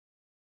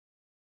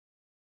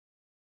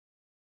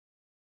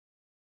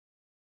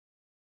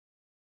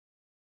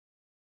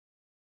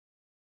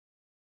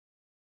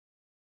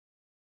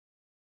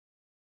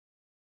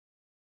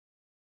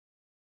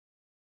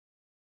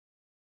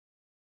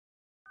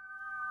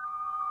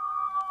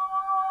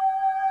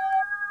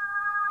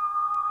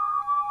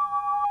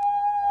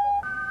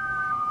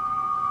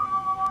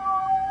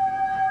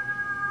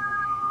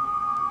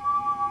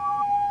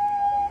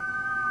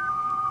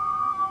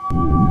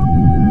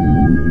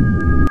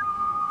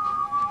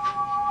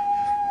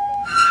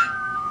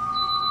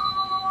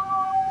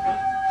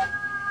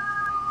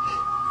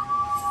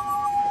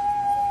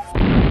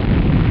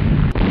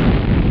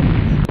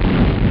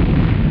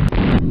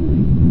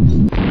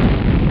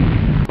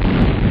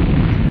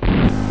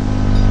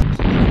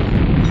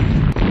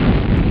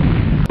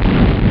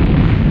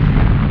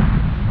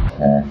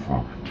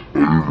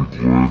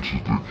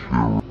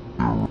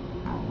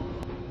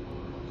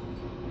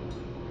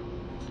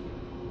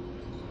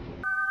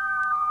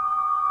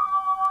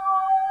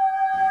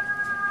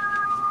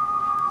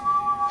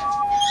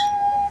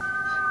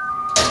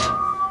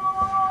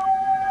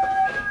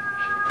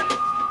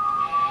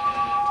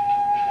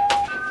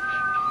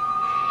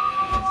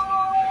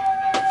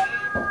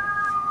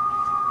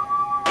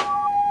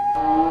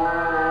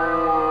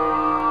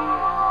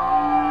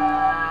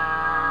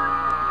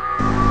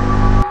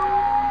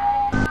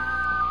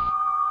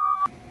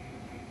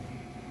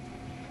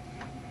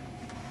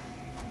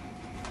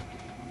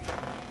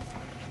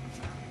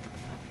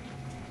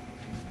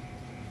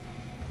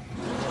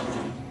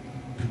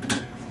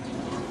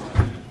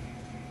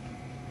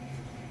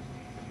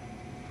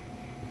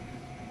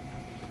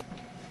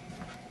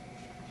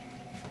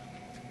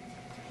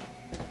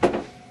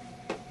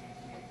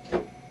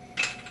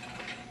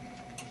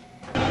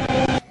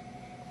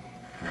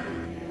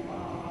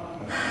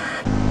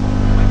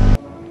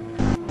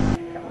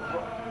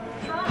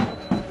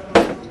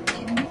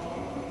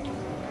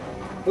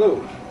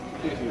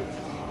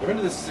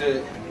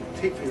this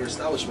tape from your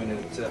establishment, and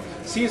it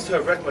seems to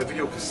have wrecked my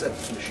video cassette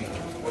machine,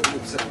 or video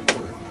cassette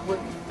recorder.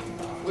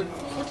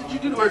 What did you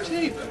do to our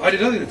tape? I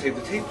did nothing to the tape.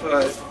 The tape,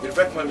 it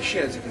wrecked my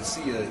machine. As you can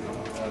see, it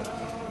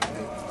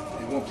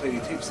won't play any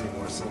tapes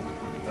anymore. So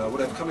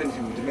what I've come in to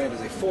demand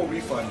is a full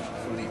refund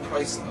for the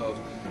price of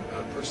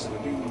purchasing a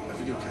new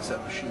video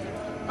cassette machine.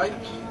 I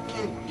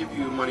can't give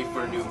you money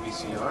for a new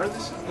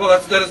VCR. Well,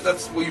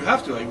 that's what you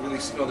have to. I really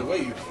see no other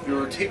way.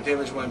 Your tape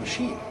damaged my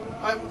machine.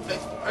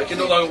 I can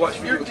no longer watch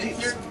video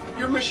tapes.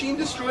 Your machine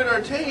destroyed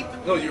our tape.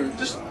 No,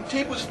 this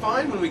tape was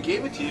fine when we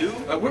gave it to you.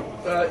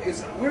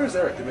 Where is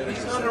Eric, the manager?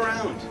 He's not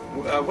around.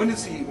 When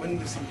does he come in?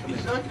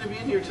 He's not going to be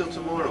in here till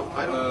tomorrow.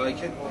 I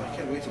can't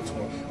wait till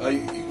tomorrow.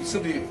 You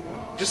simply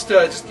just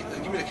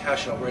give me the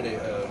cash and I'll write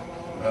a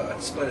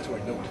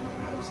explanatory note.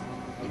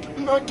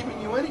 I'm not giving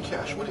you any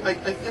cash.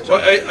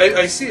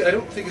 I see. I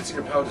don't think it's in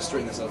your power to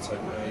straighten this outside.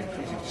 I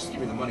appreciate you just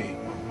give me the money.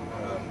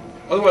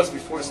 Otherwise, I'll be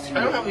forced to.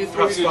 I don't have the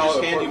authority to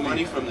just hand you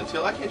money from the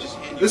till. I can't just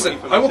hand you money from the till.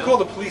 Listen, I will call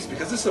the police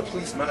because this is a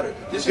police matter.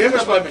 This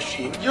damaged my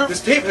machine. This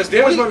tape has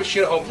damaged my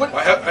machine at home.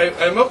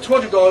 I'm up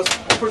 $200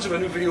 for purchasing a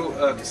new video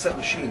cassette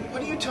machine.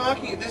 What are you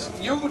talking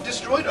about? You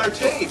destroyed our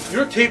tape.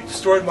 Your tape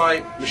destroyed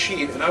my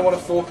machine, and I want a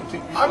full,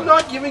 complete refund. I'm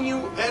not giving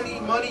you any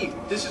money.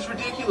 This is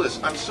ridiculous.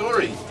 I'm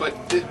sorry, but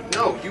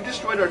no, you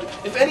destroyed our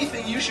tape. If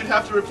anything, you should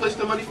have to replace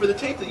the money for the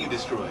tape that you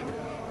destroyed.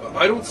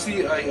 I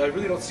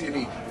really don't see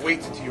any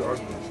weight to your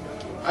argument.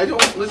 I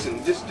don't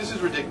listen. This is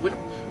ridiculous.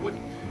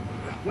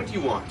 What do you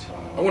want?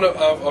 I want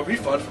a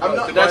refund.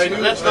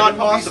 That's not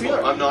possible.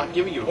 VCR. I'm not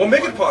giving you a refund. Well,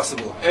 make it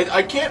possible. And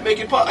I can't make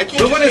it possible. I can't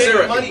so just when is hand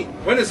Eric? you money.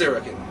 When is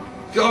Eric in?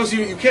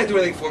 Obviously, you can't do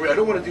anything for me. I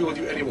don't want to deal with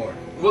you anymore.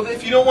 Well,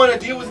 if you don't want to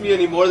deal with me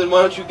anymore, then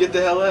why don't you get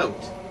the hell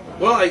out?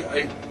 Well,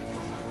 I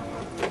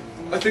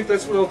think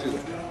that's what I'll do.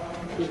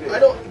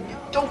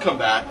 Don't come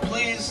back,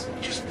 please.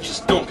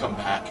 Just don't come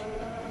back.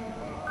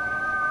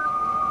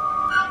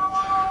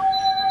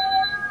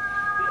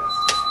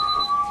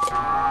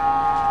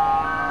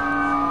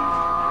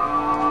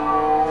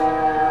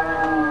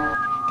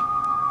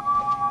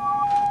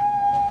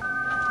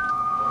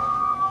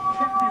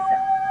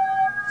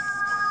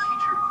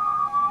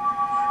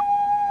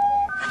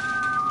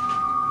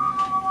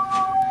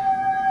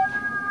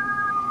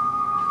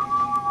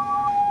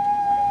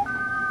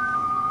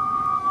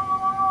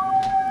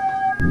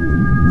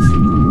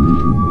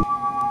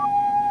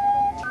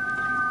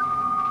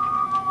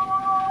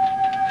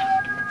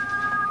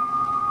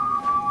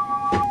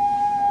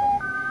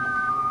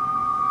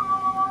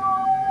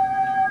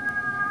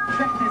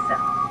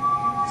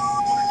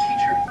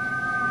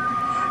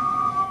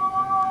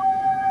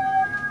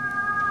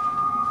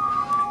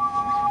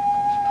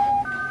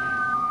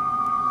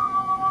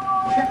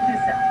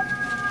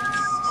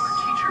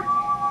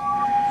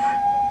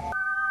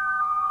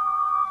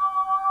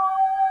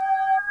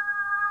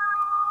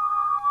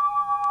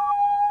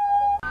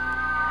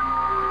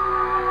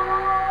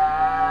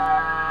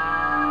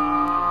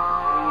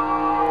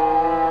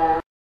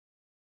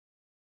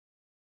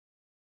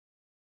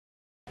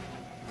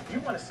 You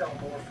want to sell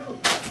more food.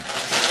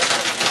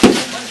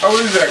 How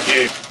is that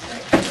game?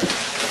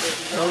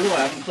 I don't know. I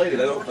haven't played it.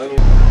 I don't.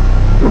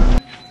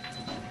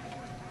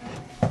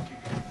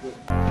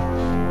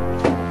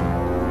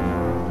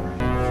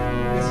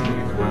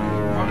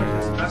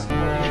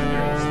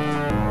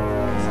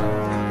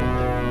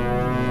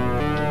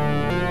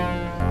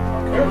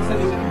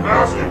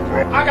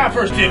 I got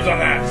first dibs on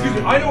that. Excuse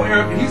me, I know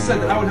Eric, and he said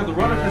that I would have the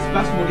Runner Test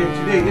basketball game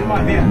today in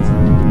my hands.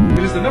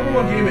 It is the #1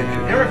 game,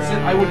 and Eric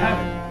said I would have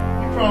it.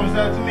 You promised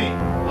that to me.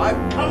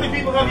 How many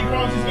people have you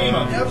promised this game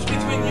of? That was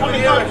between you How and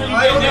many Eric. times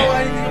I don't know did?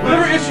 anything about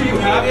Whatever it. issue you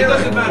have, it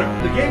doesn't matter.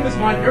 The game is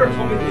mine. Eric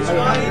told me it's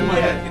not in my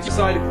head. It's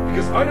decided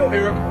because I know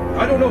Eric.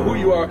 I don't know who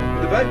you are.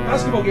 But the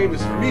basketball game is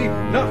for me,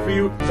 not for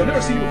you. Because I've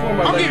never seen you before in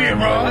my life. I'll give you a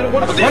bro. I don't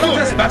want to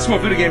run this basketball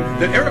video game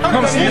that Eric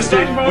promised me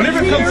yesterday. Whenever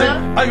it comes in,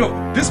 I go,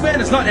 this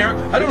man is not Eric.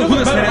 I don't know who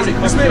this man is.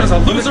 This man is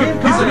a loser.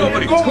 He's a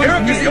nobody.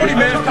 Eric is the only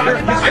man.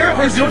 Eric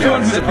is the only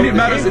one whose opinion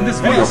matters in this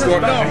video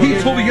store. He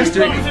told me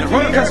yesterday that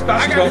Runner Test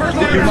basketball would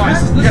be mine.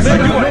 Yes, I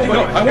do.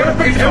 No, I want to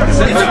bring Eric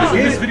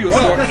in this video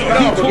store.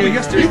 He told me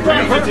yesterday that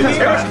Runner Test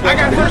basketball. I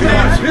got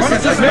first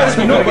this man is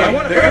nobody. I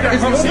want Eric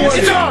is the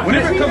only one.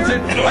 Whenever it comes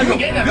in, I go,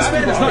 this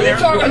man is not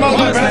Eric.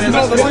 This man is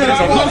a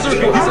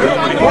loser. He's a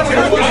nobody.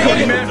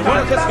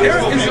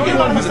 Eric is the only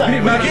one whose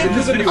opinion matters in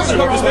this video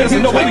store. This man is a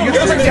nobody.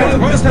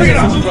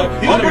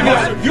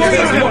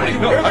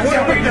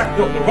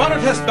 The Runner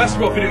Test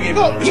basketball video game.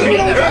 Eric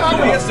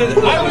told me yesterday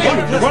that I would run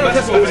the Runner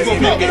Test basketball video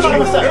game.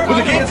 When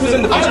the game was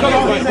in the first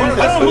couple of rounds,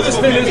 I don't know who this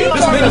man is.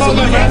 This man is a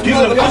loser. He's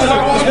a loser.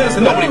 This man is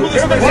a nobody.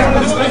 This man is a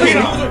loser.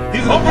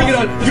 He's a loser. I'll bring it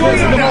on.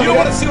 You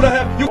want to see what I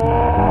have?